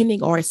or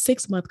depending or a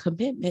 6-month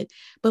commitment.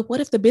 But what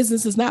if the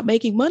business is not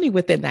making money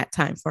within that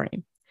time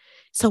frame?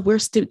 So we're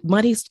still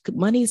money's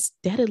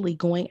steadily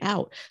going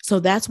out. So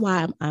that's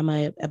why I'm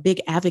a big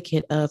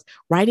advocate of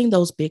writing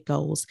those big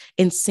goals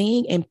and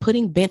seeing and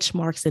putting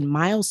benchmarks and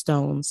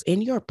milestones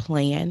in your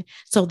plan.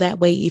 So that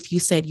way, if you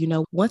said,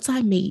 once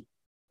I meet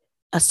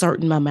a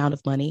certain amount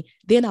of money,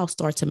 then I'll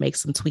start to make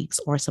some tweaks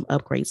or some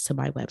upgrades to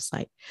my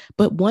website.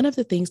 But one of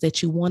the things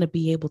that you want to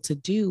be able to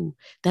do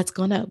that's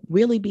going to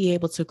really be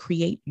able to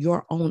create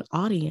your own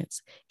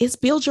audience is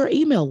build your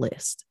email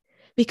list.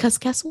 Because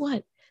guess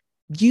what?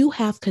 You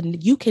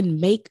can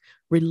make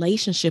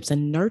relationships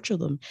and nurture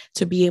them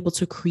to be able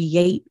to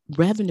create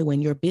revenue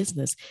in your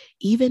business,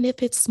 even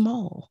if it's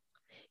small.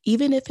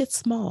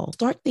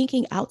 Start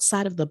thinking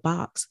outside of the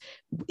box.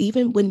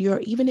 Even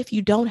if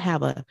you don't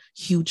have a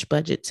huge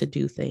budget to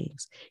do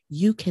things,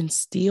 you can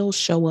still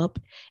show up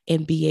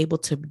and be able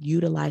to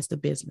utilize the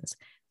business.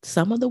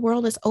 Some of the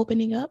world is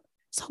opening up,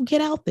 so get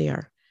out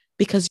there.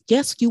 Because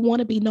yes, you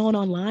want to be known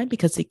online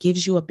because it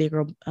gives you a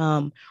bigger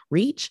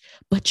reach,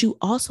 but you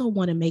also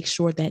want to make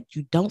sure that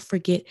you don't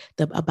forget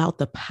about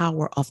the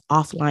power of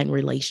offline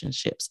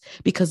relationships,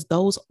 because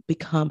those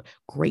become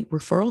great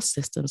referral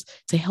systems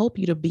to help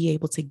you to be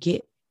able to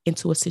get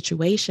into a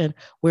situation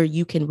where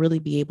you can really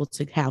be able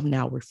to have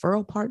now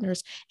referral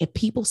partners and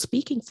people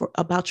speaking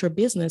about your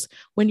business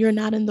when you're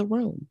not in the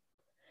room.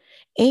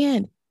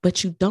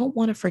 But you don't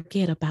want to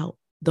forget about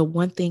the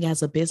one thing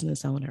as a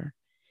business owner.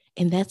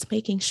 And that's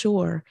making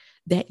sure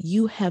that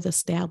you have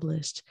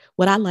established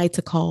what I like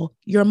to call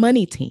your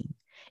money team.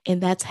 And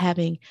that's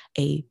having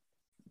a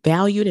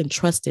valued and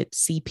trusted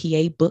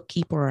CPA,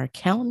 bookkeeper, or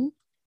accountant.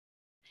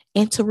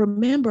 And to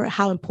remember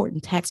how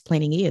important tax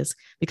planning is,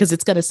 because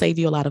it's going to save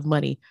you a lot of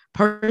money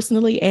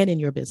personally and in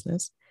your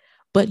business.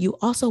 But you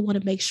also want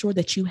to make sure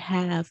that you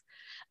have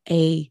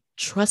a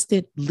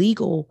trusted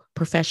legal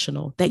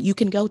professional that you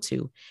can go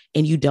to,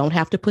 and you don't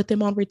have to put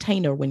them on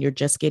retainer when you're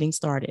just getting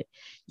started.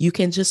 You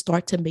can just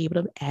start to be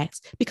able to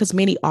ask, because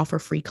many offer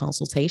free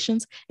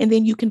consultations, and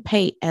then you can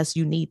pay as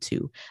you need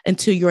to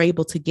until you're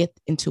able to get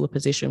into a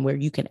position where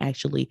you can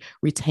actually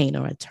retain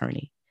an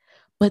attorney.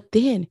 But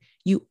then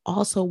you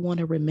also want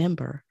to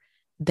remember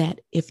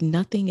that if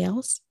nothing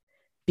else,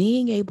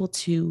 being able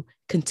to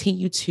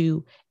continue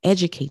to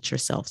educate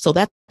yourself. So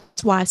that's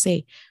why I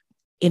say,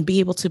 and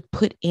be able to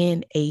put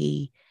in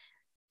a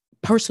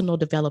personal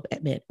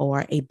development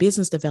or a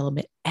business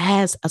development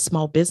as a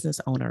small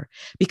business owner,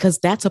 because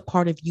that's a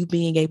part of you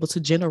being able to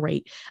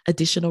generate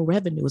additional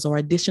revenues or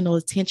additional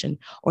attention,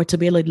 or to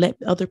be able to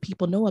let other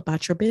people know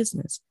about your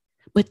business.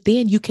 But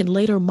then you can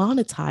later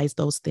monetize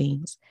those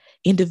things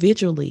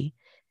individually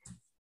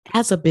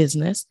as a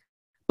business,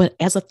 but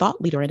as a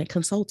thought leader and a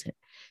consultant.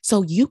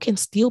 So you can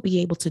still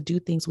be able to do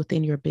things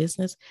within your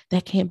business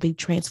that can be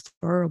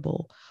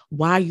transferable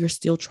while you're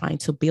still trying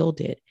to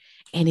build it.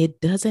 And it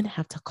doesn't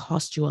have to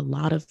cost you a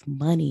lot of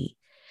money.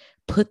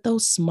 Put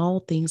those small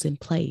things in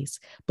place.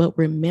 But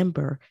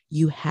remember,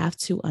 you have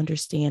to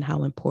understand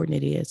how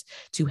important it is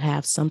to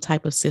have some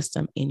type of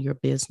system in your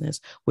business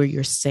where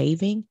you're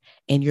saving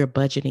and you're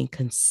budgeting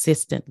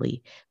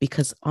consistently,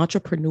 because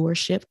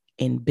entrepreneurship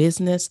in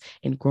business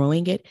and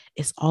growing it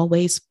is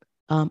always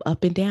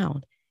up and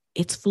down.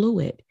 It's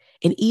fluid.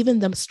 And even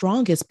the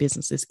strongest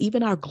businesses,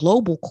 even our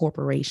global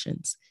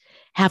corporations,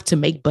 have to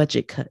make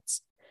budget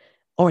cuts,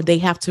 or they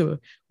have to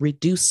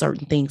reduce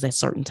certain things at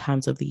certain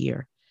times of the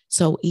year.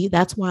 So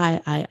that's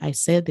why I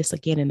said this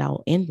again, and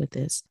I'll end with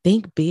this.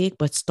 Think big,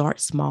 but start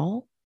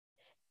small,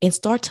 and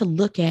start to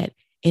look at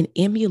and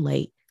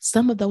emulate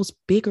some of those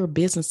bigger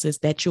businesses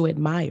that you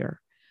admire.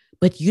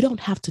 But you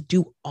don't have to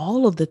do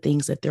all of the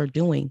things that they're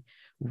doing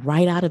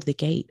right out of the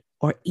gate,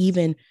 or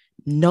even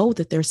know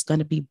that there's going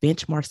to be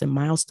benchmarks and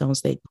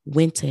milestones that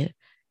went to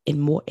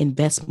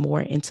invest more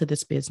into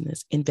this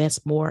business,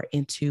 invest more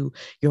into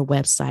your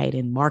website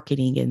and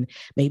marketing, and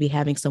maybe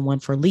having someone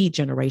for lead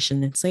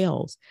generation and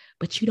sales.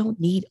 But you don't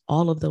need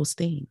all of those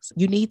things.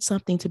 You need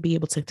something to be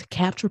able to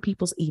capture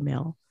people's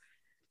email,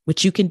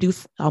 which you can do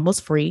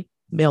almost free,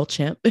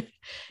 MailChimp.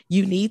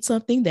 You need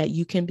something that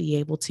you can be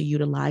able to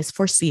utilize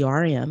for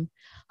CRM,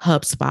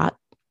 HubSpot,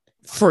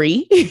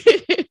 free.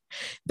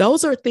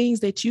 Those are things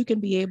that you can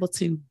be able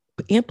to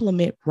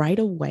implement right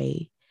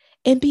away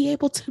and be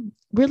able to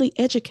really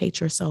educate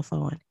yourself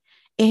on,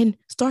 and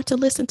start to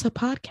listen to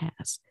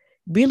podcasts,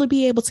 really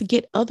be able to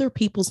get other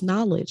people's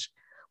knowledge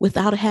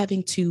without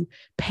having to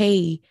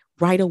pay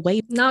right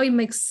away. Now it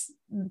makes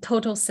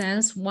total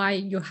sense why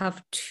you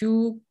have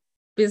two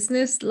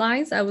business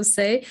lines, I would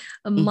say,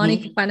 a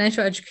money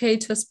financial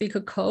educator,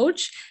 speaker,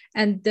 coach,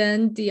 and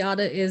then the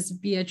other is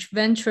BH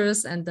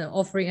Ventures and the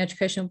offering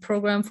education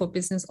program for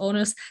business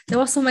owners. There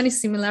are so many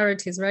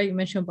similarities, right? You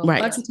mentioned about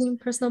budgeting,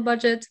 personal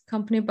budget,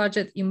 company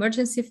budget,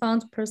 emergency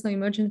fund, personal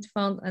emergency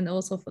fund, and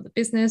also for the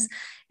business.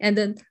 And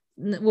then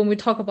when we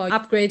talk about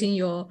upgrading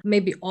your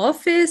maybe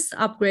office,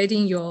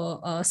 upgrading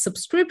your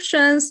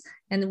subscriptions,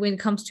 and when it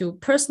comes to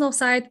personal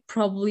side,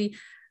 probably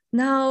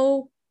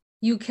now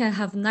you can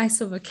have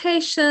nicer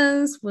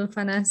vacations when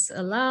finance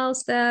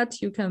allows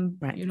that. You can,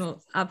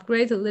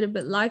 upgrade a little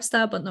bit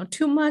lifestyle, but not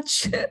too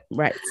much.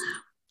 Right.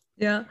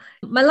 Yeah.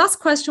 My last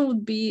question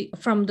would be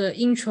from the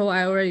intro.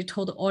 I already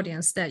told the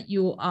audience that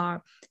you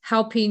are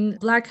helping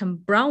Black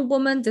and Brown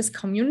women, these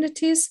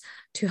communities,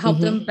 to help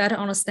them better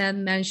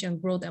understand, manage,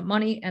 and grow their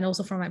money. And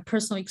also from my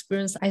personal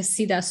experience, I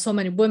see that so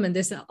many women,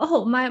 they say,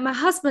 oh, my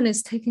husband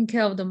is taking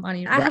care of the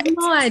money. I have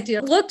no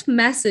idea. What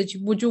message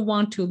would you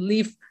want to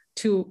leave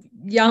to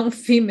young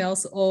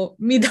females or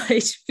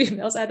middle-aged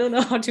females? I don't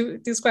know how to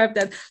describe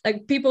that.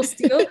 Like people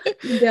still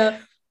in their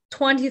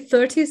 20s,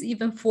 30s,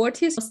 even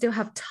 40s, still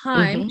have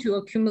time to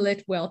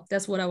accumulate wealth.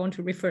 That's what I want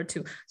to refer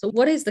to. So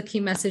what is the key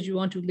message you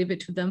want to leave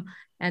it to them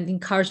and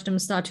encourage them to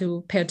start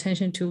to pay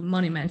attention to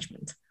money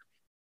management?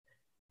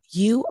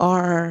 You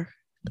are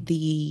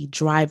the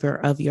driver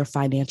of your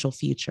financial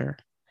future.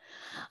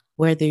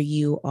 Whether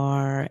you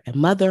are a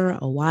mother,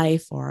 a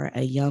wife, or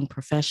a young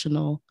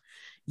professional,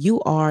 you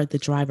are the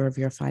driver of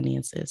your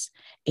finances.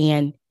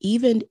 And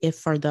even if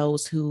for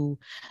those who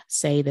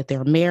say that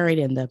they're married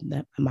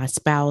and my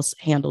spouse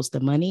handles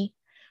the money,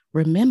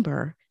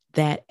 remember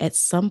that at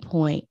some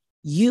point,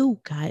 you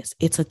guys,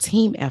 it's a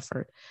team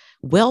effort.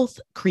 Wealth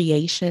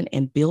creation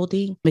and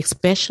building,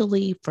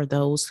 especially for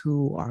those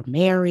who are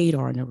married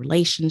or in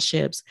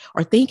relationships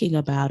or thinking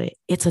about it,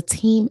 it's a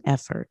team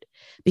effort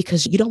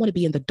because you don't want to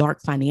be in the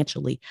dark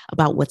financially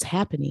about what's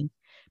happening,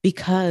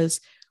 because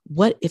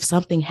what if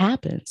something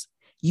happens?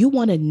 You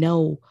want to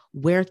know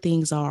where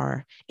things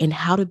are and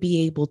how to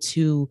be able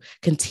to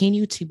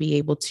continue to be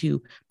able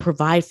to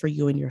provide for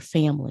you and your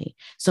family.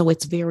 So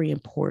it's very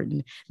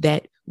important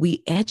that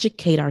we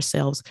educate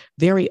ourselves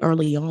very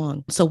early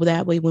on. So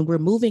that way, when we're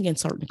moving in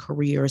certain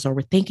careers or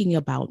we're thinking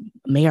about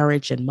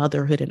marriage and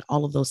motherhood and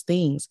all of those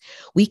things,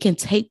 we can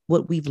take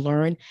what we've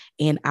learned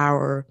in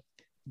our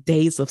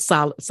days of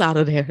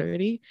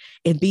solidarity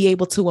and be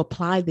able to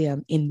apply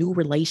them in new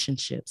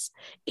relationships,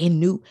 in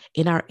new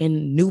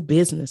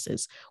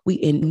businesses,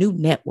 in new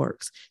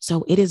networks.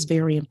 So it is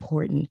very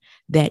important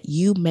that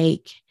you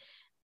make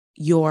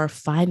your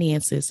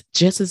finances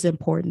just as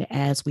important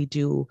as we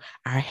do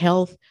our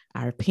health,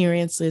 our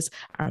appearances,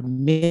 our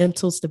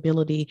mental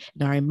stability,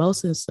 and our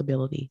emotional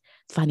stability.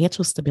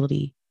 Financial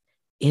stability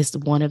is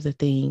one of the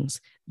things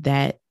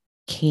that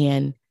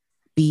can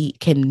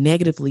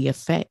negatively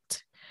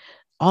affect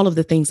all of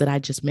the things that I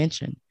just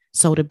mentioned.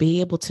 So to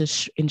be able to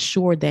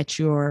ensure that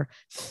you're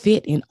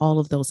fit in all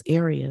of those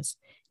areas,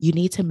 you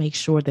need to make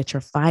sure that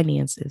your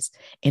finances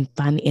and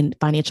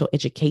financial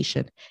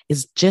education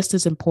is just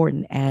as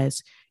important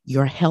as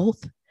your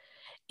health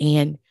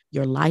and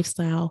your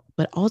lifestyle,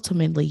 but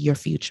ultimately your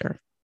future.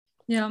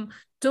 Yeah.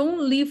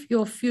 Don't leave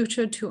your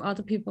future to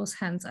other people's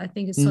hands. I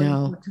think it's so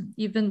important,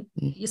 even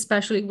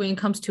especially when it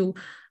comes to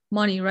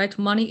money, right?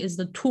 Money is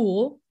the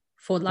tool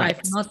for life,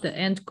 not the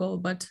end goal,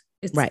 but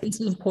it's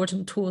an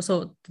important tool.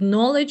 So the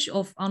knowledge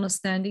of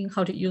understanding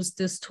how to use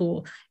this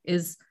tool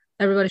is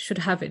everybody should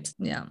have it.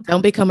 Yeah.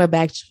 Don't become a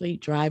backstreet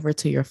driver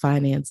to your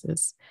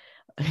finances.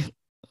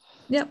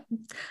 Yeah.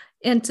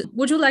 And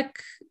would you like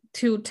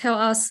to tell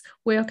us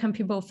where can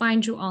people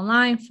find you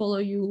online, follow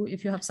you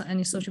if you have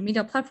any social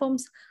media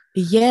platforms?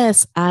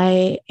 Yes,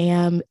 I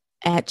am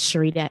at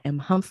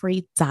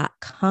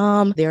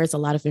SharidaMHumphrey.com. There's a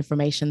lot of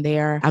information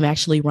there. I'm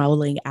actually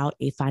rolling out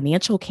a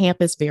financial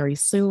campus very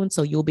soon.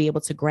 So you'll be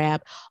able to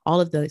grab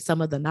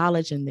some of the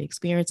knowledge and the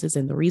experiences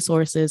and the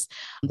resources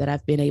that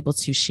I've been able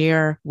to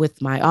share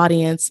with my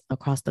audience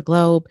across the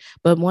globe.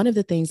 But one of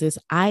the things is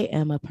I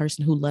am a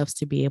person who loves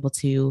to be able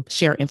to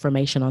share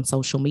information on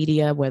social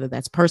media, whether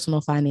that's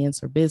personal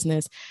finance or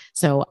business.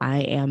 So I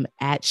am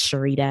at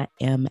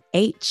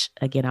SharidaMH.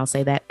 Again, I'll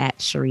say that at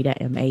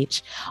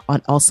SharidaMH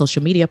on all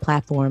social media platforms.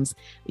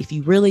 If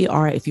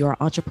you're an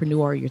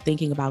entrepreneur, you're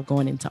thinking about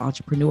going into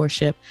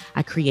entrepreneurship,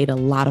 I create a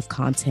lot of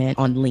content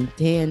on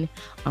LinkedIn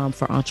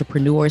for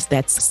entrepreneurs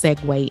that's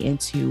segue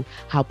into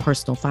how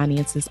personal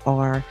finances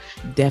are.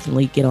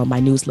 Definitely get on my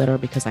newsletter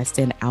because I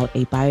send out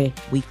a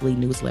bi-weekly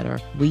newsletter.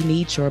 We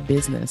need your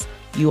business.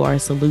 You are a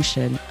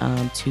solution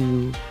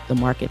to the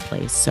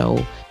marketplace.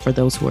 So for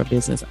those who are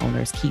business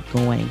owners, keep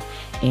going,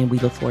 and we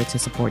look forward to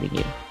supporting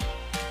you.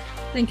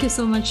 Thank you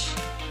so much.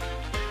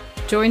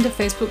 Join the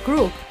Facebook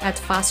group at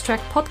Fast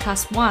Track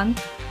Podcast 1,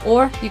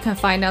 or you can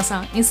find us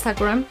on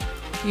Instagram,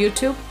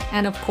 YouTube,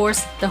 and of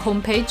course, the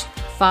homepage,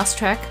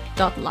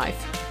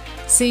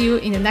 fasttrack.life. See you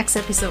in the next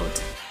episode.